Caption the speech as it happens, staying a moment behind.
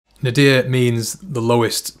Nadir means the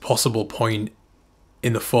lowest possible point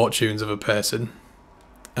in the fortunes of a person,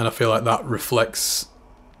 and I feel like that reflects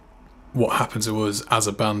what happened to us as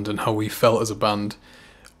a band and how we felt as a band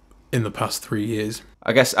in the past 3 years.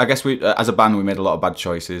 I guess we, as a band, we made a lot of bad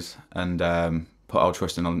choices and put our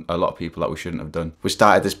trust in a lot of people that we shouldn't have done. We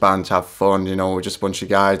started this band to have fun, you know, we're just a bunch of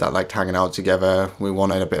guys that liked hanging out together. We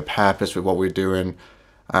wanted a bit of purpose with what we were doing,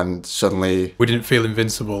 and suddenly we didn't feel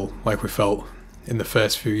invincible like we felt in the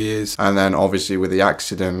first few years. And then obviously with the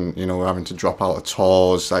accident, you know, we're having to drop out of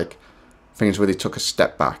tours, like things really took a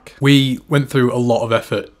step back. We went through a lot of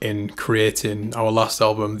effort in creating our last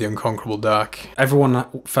album, The Unconquerable Dark. Everyone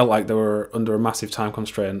felt like they were under a massive time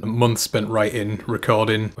constraint. A month spent writing,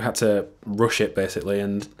 recording. We had to rush it basically,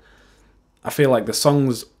 and I feel like the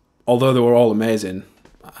songs, although they were all amazing,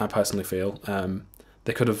 I personally feel,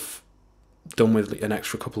 they could have done with an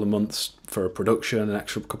extra couple of months for production, an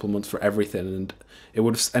extra couple of months for everything, and it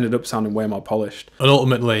would have ended up sounding way more polished. And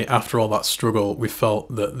ultimately, after all that struggle, we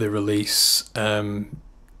felt that the release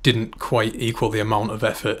didn't quite equal the amount of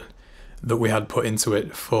effort that we had put into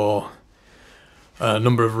it for a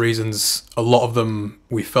number of reasons. A lot of them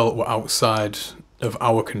we felt were outside of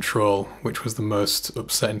our control, which was the most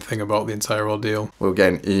upsetting thing about the entire ordeal. We were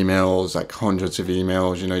getting emails, like hundreds of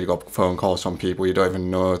emails, you know, you got phone calls from people you don't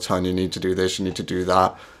even know telling you need to do this, you need to do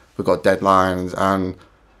that. We've got deadlines, and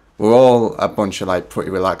we're all a bunch of like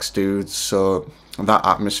pretty relaxed dudes, so that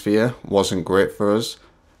atmosphere wasn't great for us,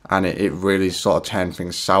 and it really sort of turned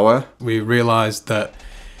things sour. We realised that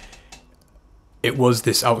it was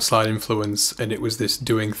this outside influence, and it was this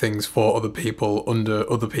doing things for other people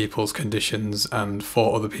under other people's conditions and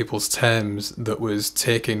for other people's terms that was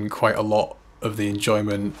taking quite a lot of the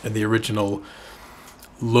enjoyment and the original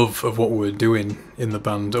love of what we were doing in the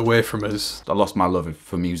band away from us. I lost my love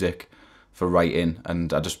for music, for writing,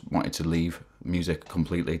 and I just wanted to leave music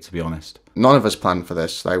completely, to be honest. None of us planned for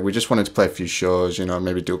this. Like, we just wanted to play a few shows, you know,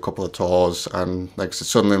 maybe do a couple of tours, and like so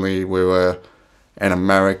suddenly we were in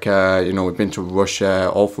America, you know, we've been to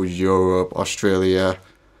Russia, all through Europe, Australia,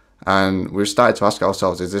 and we've started to ask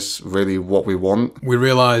ourselves, is this really what we want? We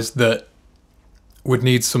realised that we'd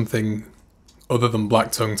need something other than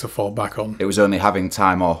Black Tongue to fall back on. It was only having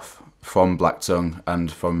time off from Black Tongue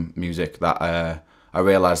and from music that I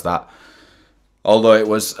realised that although it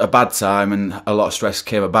was a bad time and a lot of stress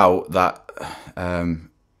came about, that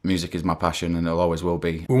music is my passion and it always will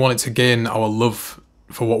be. We wanted to gain our love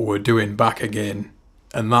for what we're doing back again,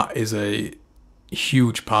 and that is a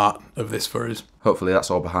huge part of this for us. Hopefully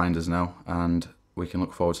that's all behind us now, and we can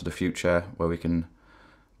look forward to the future where we can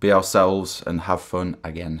be ourselves and have fun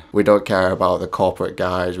again. We don't care about the corporate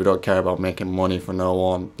guys, we don't care about making money for no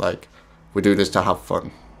one. Like, we do this to have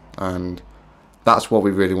fun, and that's what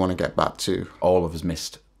we really want to get back to. All of us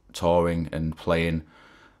missed touring and playing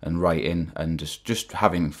and writing and just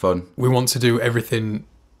having fun. We want to do everything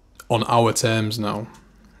on our terms now.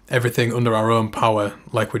 Everything under our own power,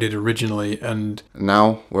 like we did originally, and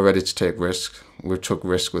now we're ready to take risks. We took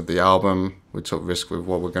risk with the album, we took risk with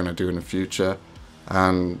what we're going to do in the future,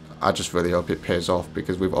 and I just really hope it pays off,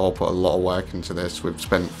 because we've all put a lot of work into this. We've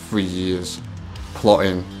spent 3 years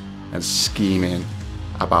plotting and scheming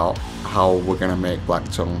about how we're going to make Black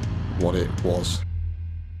Tongue what it was.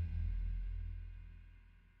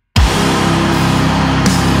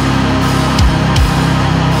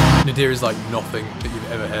 Nadir is like nothing that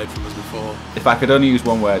you've ever heard from us before. If I could only use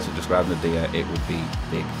one word to describe Nadir, it would be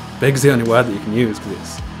big. Big's the only word that you can use because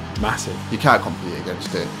it's massive. You can't compete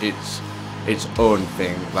against it. It's its own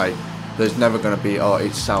thing. Like, there's never going to be, oh,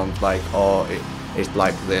 it sounds like, or it's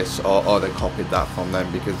like this, or they copied that from them,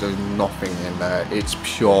 because there's nothing in there. It's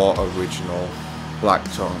pure original Black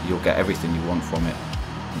Tongue. You'll get everything you want from it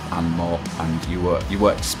and more, and you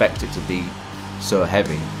won't expect it to be so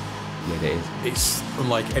heavy. Yet it is. It's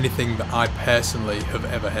unlike anything that I personally have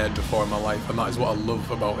ever heard before in my life, and that is what I love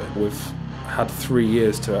about it. We've had 3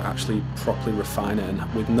 years to actually properly refine it,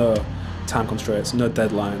 and with no time constraints, no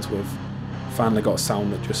deadlines, we've finally got a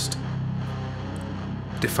sound that just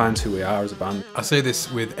defines who we are as a band. I say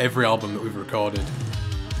this with every album that we've recorded,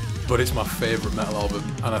 but it's my favourite metal album,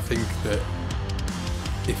 and I think that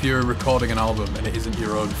if you're recording an album and it isn't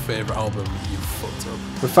your own favourite album, you've fucked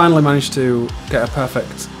up. We finally managed to get a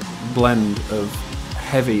perfect blend of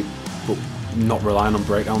heavy, but not relying on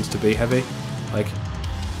breakdowns to be heavy. Like,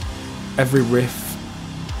 every riff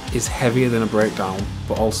is heavier than a breakdown,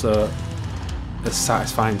 but also as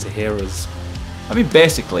satisfying to hear as... I mean,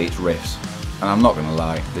 basically it's riffs, and I'm not going to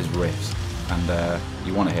lie, there's riffs, and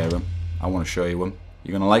you want to hear them, I want to show you them,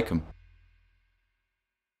 you're going to like them.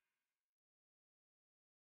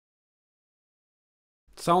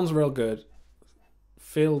 Sounds real good,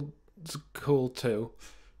 feels cool too.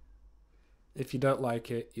 If you don't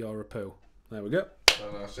like it, you're a poo. There we go.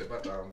 And sit back down.